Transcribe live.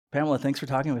Pamela, thanks for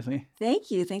talking with me.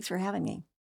 Thank you. Thanks for having me.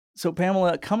 So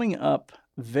Pamela, coming up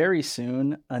very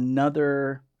soon,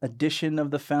 another edition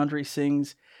of the Foundry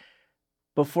Sings.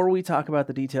 Before we talk about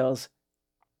the details,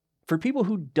 for people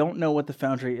who don't know what the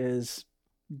Foundry is,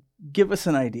 give us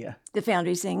an idea. The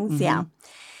Foundry Sings, yeah.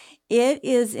 It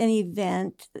is an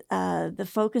event, the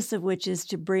focus of which is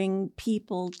to bring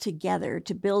people together,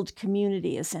 to build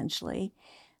community, essentially,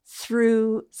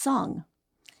 through song.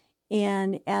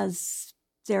 And as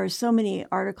there are so many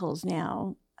articles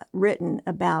now written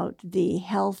about the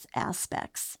health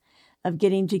aspects of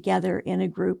getting together in a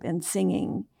group and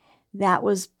singing, that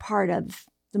was part of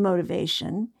the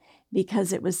motivation,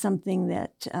 because it was something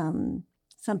that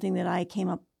I came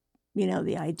up,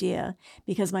 the idea,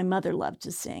 because my mother loved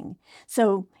to sing.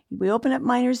 So we open up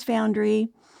Miners Foundry,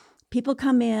 people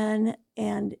come in,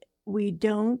 and we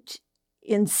don't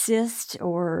insist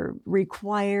or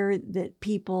require that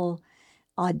people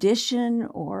audition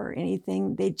or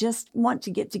anything. They just want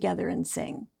to get together and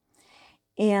sing.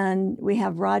 And we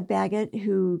have Rod Baggett,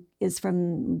 who is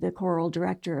from the choral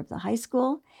director of the high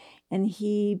school, and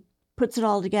he puts it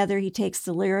all together. He takes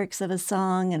the lyrics of a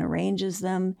song and arranges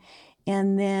them,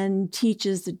 and then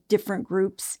teaches the different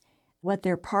groups what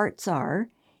their parts are.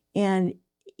 And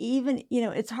even,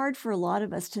 it's hard for a lot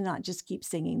of us to not just keep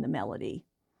singing the melody.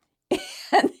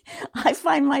 And I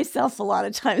find myself a lot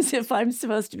of times, if I'm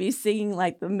supposed to be singing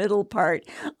like the middle part,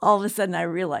 all of a sudden I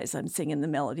realize I'm singing the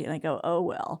melody and I go, oh,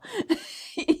 well,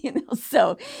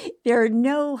 so there are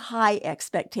no high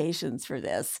expectations for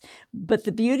this. But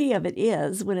the beauty of it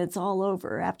is when it's all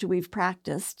over, after we've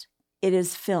practiced, it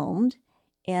is filmed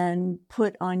and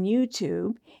put on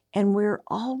YouTube, and we're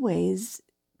always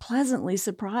pleasantly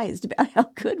surprised about how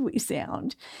good we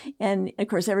sound. And of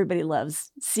course, everybody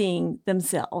loves seeing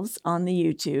themselves on the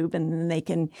YouTube, and then they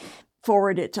can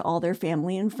forward it to all their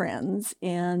family and friends.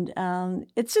 And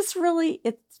it's just really,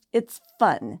 it's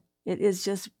fun. It is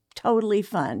just totally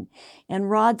fun. And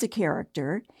Rod's a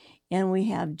character, and we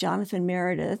have Jonathan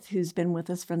Meredith, who's been with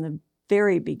us from the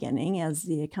very beginning as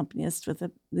the accompanist with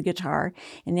the guitar.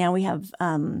 And now we have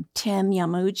Tim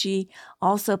Yamauchi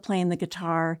also playing the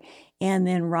guitar, and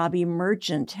then Robbie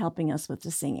Merchant helping us with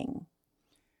the singing.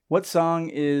 What song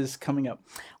is coming up?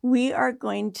 We are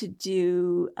going to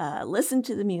do Listen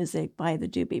to the Music by the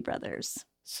Doobie Brothers.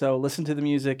 So Listen to the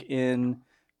Music in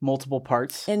multiple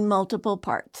parts? In multiple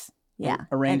parts, yeah.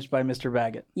 Arranged by Mr.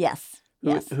 Baggett? Yes.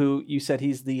 Who you said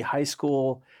he's the high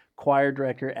school choir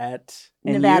director at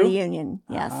Nevada Union.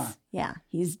 Yes. Yeah.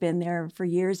 He's been there for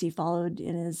years. He followed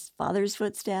in his father's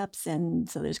footsteps. And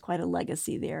so there's quite a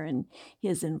legacy there in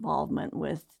his involvement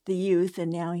with the youth.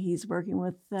 And now he's working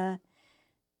with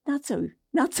not so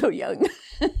young.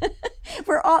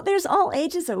 There's all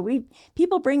ages. So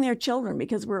people bring their children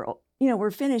because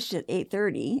we're finished at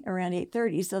around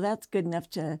 8:30. So that's good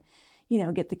enough to,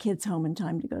 get the kids home in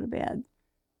time to go to bed.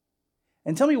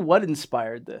 And tell me what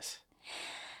inspired this.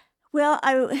 Well,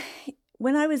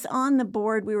 when I was on the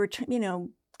board, we were,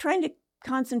 trying to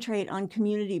concentrate on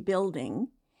community building.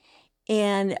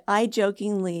 And I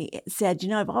jokingly said,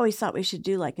 I've always thought we should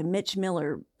do like a Mitch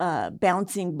Miller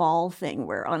bouncing ball thing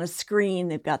where on a screen,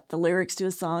 they've got the lyrics to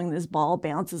a song, this ball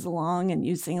bounces along and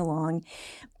you sing along.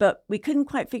 But we couldn't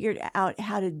quite figure out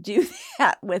how to do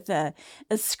that with a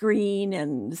screen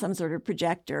and some sort of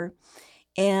projector.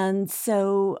 And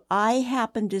so I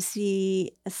happened to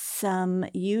see some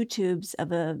YouTubes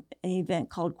of an event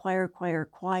called Choir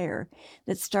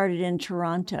that started in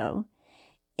Toronto.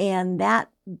 And that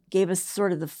gave us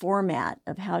sort of the format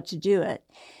of how to do it.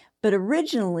 But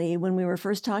originally, when we were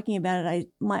first talking about it,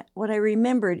 what I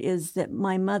remembered is that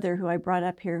my mother, who I brought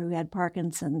up here, who had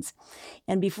Parkinson's,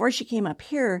 and before she came up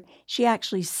here, she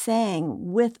actually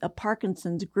sang with a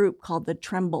Parkinson's group called the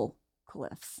Tremble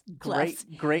Cliffs. Great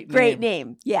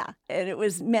name. Yeah. And it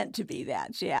was meant to be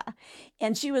that. Yeah.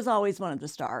 And she was always one of the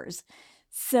stars.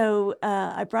 So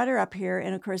I brought her up here.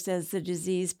 And of course, as the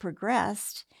disease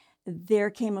progressed, there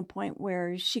came a point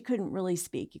where she couldn't really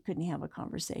speak. You couldn't have a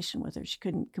conversation with her. She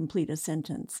couldn't complete a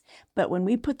sentence. But when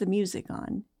we put the music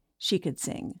on, she could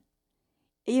sing.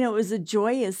 It was a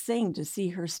joyous thing to see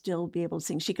her still be able to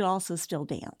sing. She could also still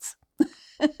dance.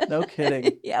 No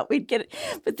kidding. Yeah, we'd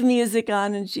put the music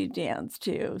on and she'd dance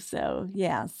too. So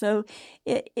yeah, so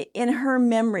in her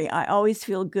memory, I always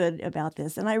feel good about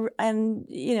this. And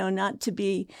not to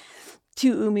be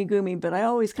too oomy-goomy, but I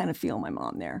always kind of feel my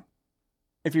mom there.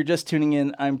 If you're just tuning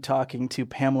in, I'm talking to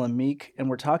Pamela Meek, and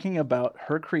we're talking about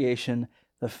her creation,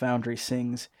 The Foundry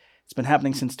Sings. It's been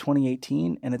happening since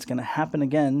 2018, and it's going to happen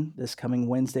again this coming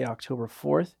Wednesday, October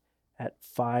 4th at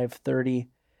 5:30.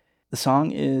 The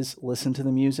song is Listen to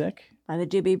the Music. by the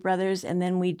Doobie Brothers. And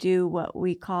then we do what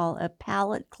we call a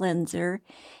palate cleanser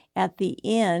at the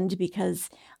end, because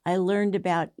I learned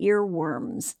about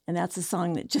earworms, and that's a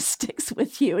song that just sticks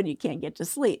with you and you can't get to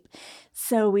sleep.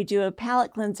 So we do a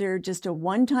palate cleanser, just a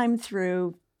one-time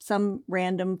through, some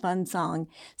random fun song.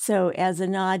 So as a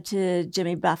nod to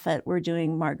Jimmy Buffett, we're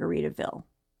doing Margaritaville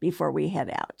before we head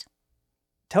out.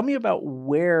 Tell me about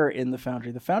where in the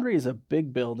Foundry. The Foundry is a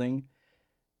big building.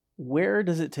 Where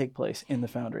does it take place in the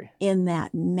Foundry? In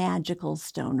that magical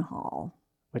stone hall.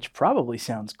 Which probably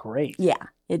sounds great. Yeah,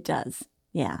 it does.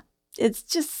 Yeah. It's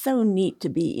just so neat to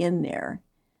be in there,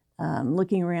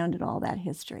 looking around at all that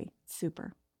history.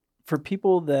 Super. For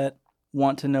people that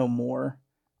want to know more,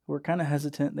 who are kind of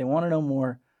hesitant, they want to know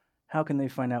more, how can they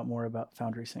find out more about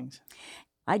Foundry Sings?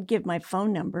 I'd give my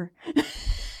phone number.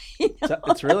 So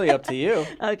it's really up to you.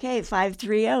 Okay,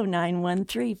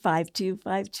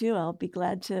 530-913-5252. I'll be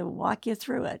glad to walk you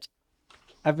through it.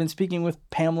 I've been speaking with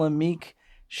Pamela Meek.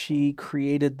 She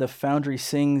created the Foundry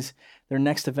Sings. Their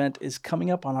next event is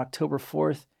coming up on October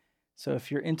 4th. So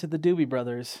if you're into the Doobie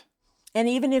Brothers. And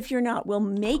even if you're not, we'll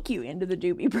make you into the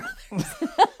Doobie Brothers.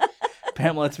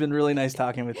 Pamela, it's been really nice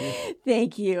talking with you.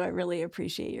 Thank you. I really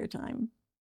appreciate your time.